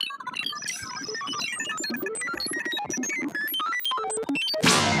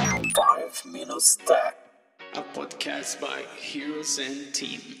Stack, a podcast by Heroes and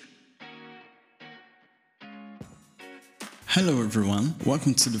Team. Hello everyone,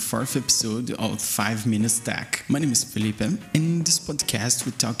 welcome to the fourth episode of 5 Minutes Tech. My name is Felipe, and in this podcast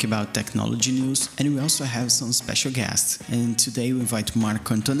we talk about technology news and we also have some special guests. And today we invite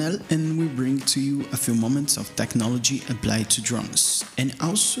Marco Antonel and we bring to you a few moments of technology applied to drones and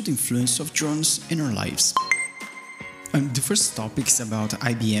also the influence of drones in our lives. The first topic is about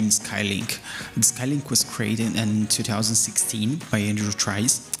IBM Skylink. The Skylink was created in 2016 by Andrew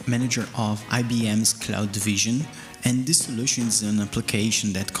Trice, manager of IBM's cloud division, and this solution is an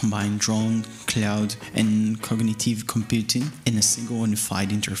application that combines drone, cloud, and cognitive computing in a single unified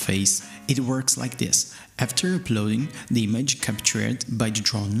interface. It works like this. After uploading, the image captured by the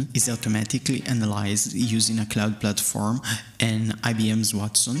drone is automatically analyzed using a cloud platform, and IBM's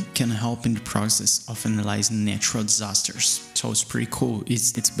Watson can help in the process of analyzing natural disasters. So it's pretty cool.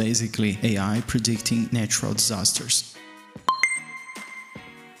 It's basically AI predicting natural disasters.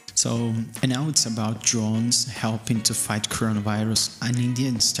 And now it's about drones helping to fight coronavirus. An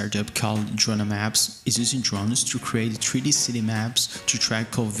Indian startup called DroneMaps is using drones to create 3D city maps to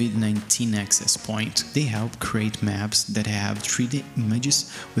track COVID-19 access point. They help create maps that have 3D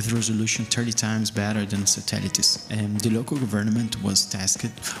images with resolution 30 times better than satellites. And the local government was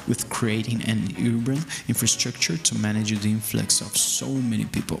tasked with creating an urban infrastructure to manage the influx of so many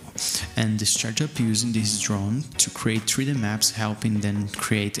people. And the startup using this drone to create 3D maps, helping them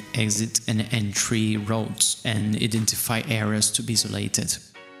create exit and entry roads and identify areas to be isolated.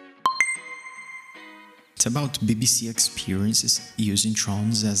 It's about BBC experiences using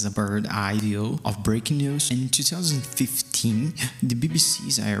drones as a bird-eye view of breaking news. In 2015, the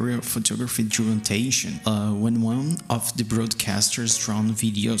BBC's aerial photography drew attention when one of the broadcaster's drone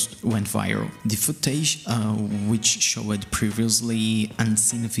videos went viral. The footage, which showed previously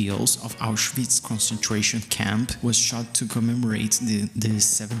unseen views of Auschwitz concentration camp, was shot to commemorate the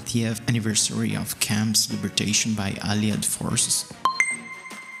 70th anniversary of camp's liberation by Allied forces.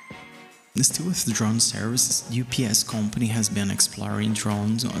 Still with drone services, the UPS company has been exploring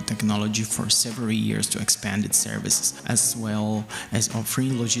drones technology for several years to expand its services, as well as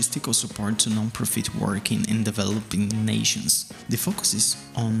offering logistical support to non-profit working in developing nations. The focus is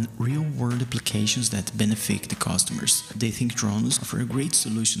on real-world applications that benefit the customers. They think drones offer a great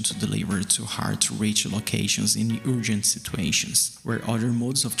solution to deliver to hard-to-reach locations in urgent situations, where other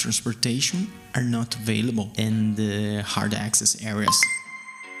modes of transportation are not available in the hard-access areas.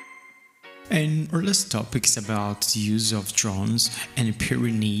 And our last topic is about the use of drones and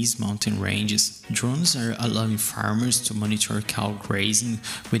Pyrenees mountain ranges. Drones are allowing farmers to monitor cow grazing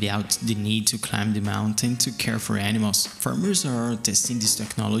without the need to climb the mountain to care for animals. Farmers are testing this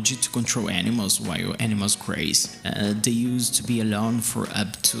technology to control animals while animals graze. They used to be alone for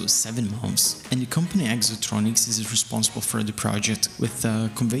up to 7 months. And the company Exotronics is responsible for the project, with a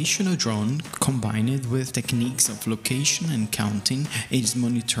conventional drone combined with techniques of location and counting. It is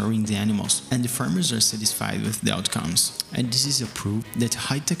monitoring the animals, and the farmers are satisfied with the outcomes. And this is a proof that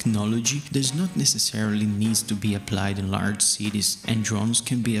high technology does not necessarily need to be applied in large cities, and drones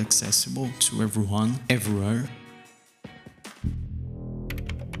can be accessible to everyone, everywhere.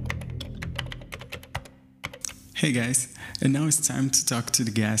 Hey guys, and now it's time to talk to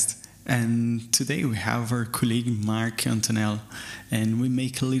the guest. And today we have our colleague Marco Antonel, and we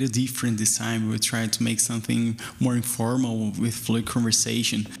make a little different this time. We try to make something more informal with fluid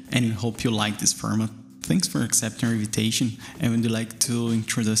conversation, and we hope you like this format. Thanks for accepting our invitation, and we'd like to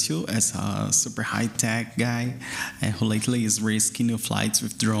introduce you as a super high-tech guy who lately is risking new flights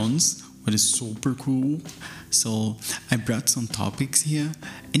with drones, which is super cool. So I brought some topics here,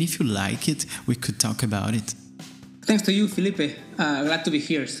 and if you like it, we could talk about it. Thanks to you, Felipe. Glad to be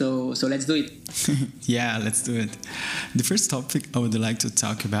here, so let's do it. Yeah, let's do it. The first topic I would like to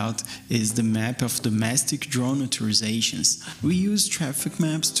talk about is the map of domestic drone authorizations. We use traffic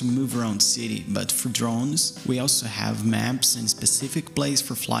maps to move around the city, but for drones, we also have maps in specific place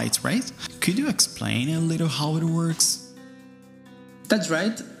for flights, right? Could you explain a little how it works? That's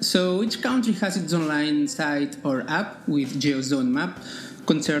right. So each country has its online site or app with GeoZone map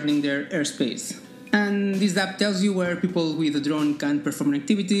concerning their airspace. And this app tells you where people with a drone can perform an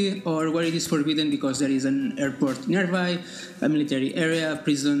activity or where it is forbidden because there is an airport nearby, a military area, a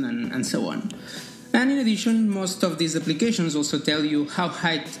prison, and so on. And in addition, most of these applications also tell you how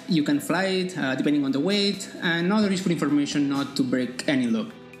high you can fly it, depending on the weight, and other useful information not to break any law.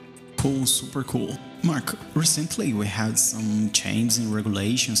 Cool, super cool. Mark, recently we had some changes in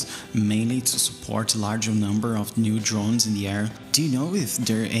regulations, mainly to support a larger number of new drones in the air. Do you know if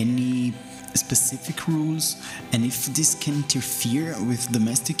there are any specific rules, and if this can interfere with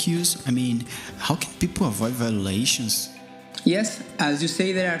domestic use? I mean, how can people avoid violations? Yes, as you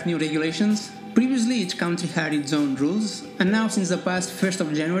say, there are new regulations. Previously, each country had its own rules, and now, since the past 1st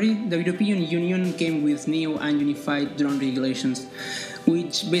of January, the European Union came with new and unified drone regulations,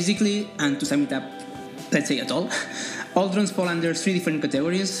 which basically, and to sum it up, let's say at all drones fall under 3 different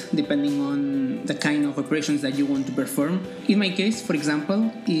categories, depending on the kind of operations that you want to perform. In my case, for example,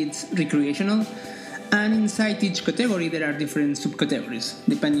 it's recreational, and inside each category there are different subcategories,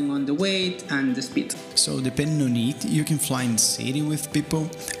 depending on the weight and the speed. So depending on it, you can fly in the city with people,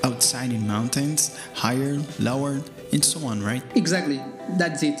 outside in mountains, higher, lower, and so on, right? Exactly,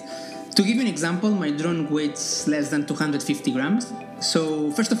 that's it. To give you an example, my drone weighs less than 250 grams, so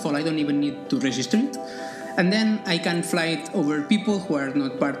first of all, I don't even need to register it. And then I can fly it over people who are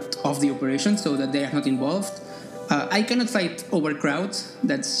not part of the operation, so that they are not involved. I cannot fly it over crowds,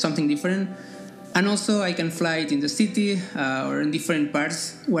 that's something different. And also I can fly it in the city or in different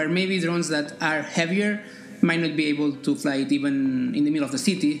parts where maybe drones that are heavier might not be able to fly it even in the middle of the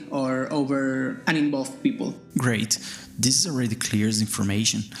city or over uninvolved people. Great. This is already clear as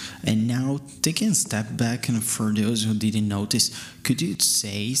information. And now, taking a step back, and for those who didn't notice, could you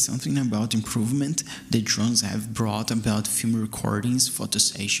say something about improvement that drones have brought about film recordings, photo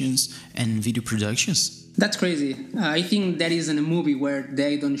sessions, and video productions? That's crazy. I think that isn't a movie where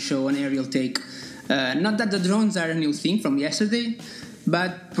they don't show an aerial take. Not that the drones are a new thing from yesterday,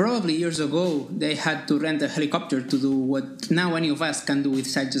 but probably years ago they had to rent a helicopter to do what now any of us can do with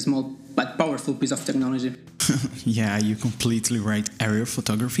such a small but powerful piece of technology. Yeah, you're completely right. Aerial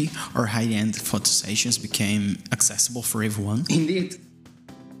photography or high-end photo sessions became accessible for everyone. Indeed.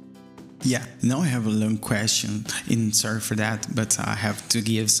 Yeah, now I have a long question, and sorry for that, but I have to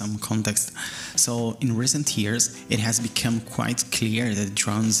give some context. So, in recent years, it has become quite clear that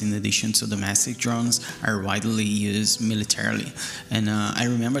drones, in addition to domestic drones, are widely used militarily. And I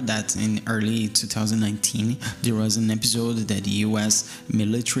remember that in early 2019, there was an episode that the US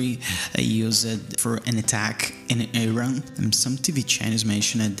military used it for an attack in Iran, and some TV channels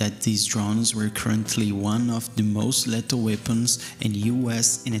mentioned that these drones were currently one of the most lethal weapons in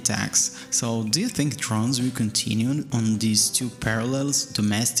US in attacks. So, do you think drones will continue on these two parallels,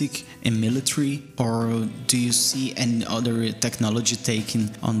 domestic and military, or do you see any other technology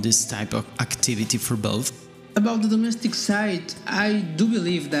taking on this type of activity for both? About the domestic side, I do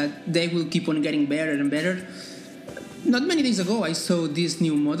believe that they will keep on getting better and better. Not many days ago, I saw this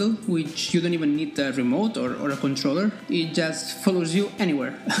new model, which you don't even need a remote or a controller. It just follows you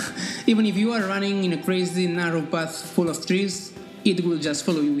anywhere. Even if you are running in a crazy narrow path full of trees, it will just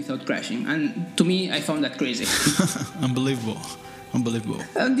follow you without crashing. And to me, I found that crazy. Unbelievable. Unbelievable.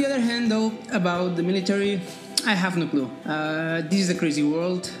 On the other hand, though, about the military, I have no clue. This is a crazy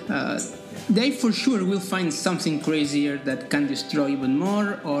world. They for sure will find something crazier that can destroy even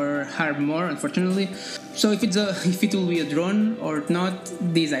more or harm more, unfortunately. So if it will be a drone or not,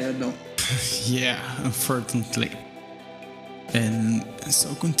 this I don't know. Yeah, unfortunately. And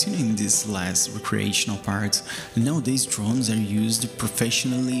so continuing this last recreational part, nowadays drones are used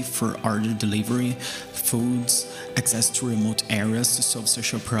professionally for order delivery, foods, access to remote areas to solve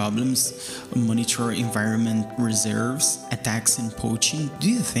social problems, monitor environment reserves, attacks and poaching. Do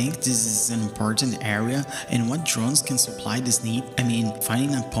you think this is an important area, and what drones can supply this need? I mean,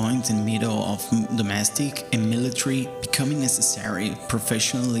 finding a point in the middle of domestic and military becoming necessary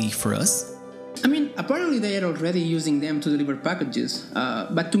professionally for us? I mean, apparently they are already using them to deliver packages,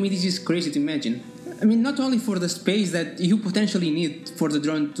 but to me this is crazy to imagine. I mean, not only for the space that you potentially need for the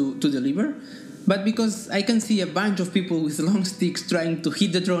drone to deliver, but because I can see a bunch of people with long sticks trying to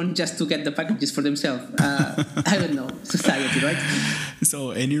hit the drone just to get the packages for themselves. I don't know, society, right?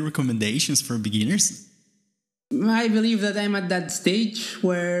 So, any recommendations for beginners? I believe that I'm at that stage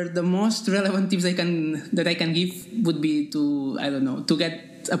where the most relevant tips I can give would be to get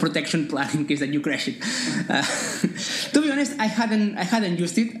a protection plan in case that you crash it. To be honest, I hadn't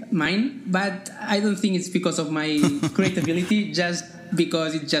used mine, but I don't think it's because of my great ability, just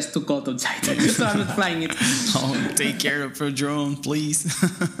because it's just too cold outside. So I'm not flying it. Oh, take care of your drone, please.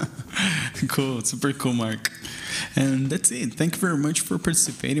 Cool, super cool, Mark. And that's it. Thank you very much for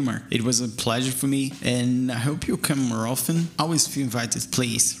participating, Mark. It was a pleasure for me, and I hope you come more often. Always feel invited,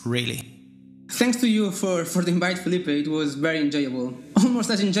 please, really. Thanks to you for the invite, Felipe. It was very enjoyable. Almost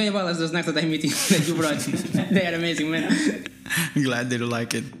as enjoyable as those snacks that I'm eating that you brought. They are amazing, man. I'm glad that you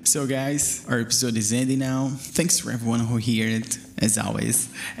like it. So guys, our episode is ending now. Thanks for everyone who heard it, as always.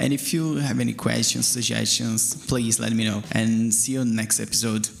 And if you have any questions, suggestions, please let me know. And see you in the next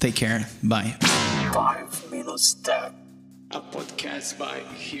episode. Take care. Bye. 5 minutes tech. a podcast by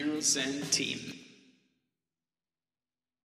Heroes and Team.